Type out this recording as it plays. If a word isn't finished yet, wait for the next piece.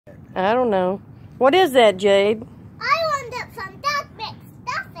I don't know. What is that, Jade? I learned it from that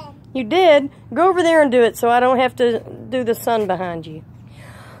McStuffin. You did? Go over there and do it so I don't have to do the sun behind you.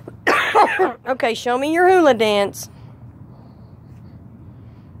 Okay, show me your hula dance.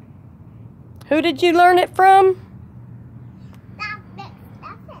 Who did you learn it from? That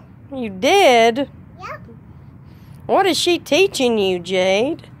McStuffin. You did? Yep. What is she teaching you,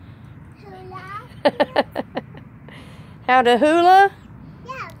 Jade? Hula. How to hula?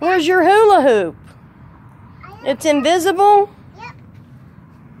 Yeah. Where's your hula hoop? It's invisible? Yep.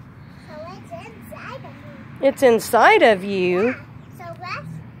 So it's inside of me. It's inside of you? Yeah. So that's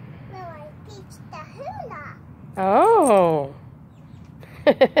where I teach the hula. Oh.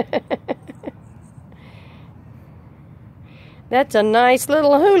 That's a nice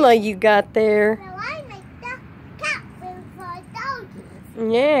little hula you got there. So I make the cat food for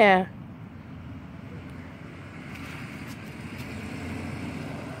doggies. Yeah.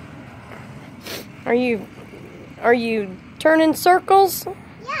 Are you turning circles?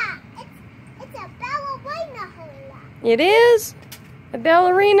 Yeah, it's a ballerina hula. It is? A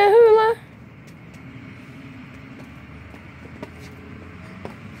ballerina hula?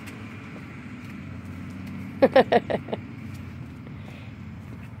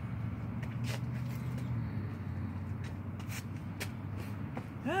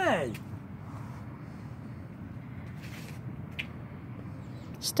 Hey!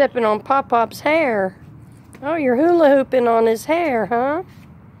 Stepping on Pop-Pop's hair. Oh, you're hula hooping on his hair, huh?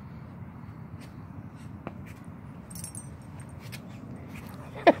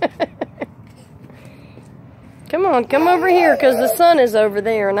 Come on, come over here because the sun is over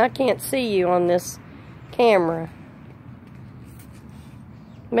there and I can't see you on this camera.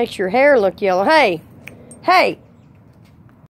 Makes your hair look yellow. Hey! Hey!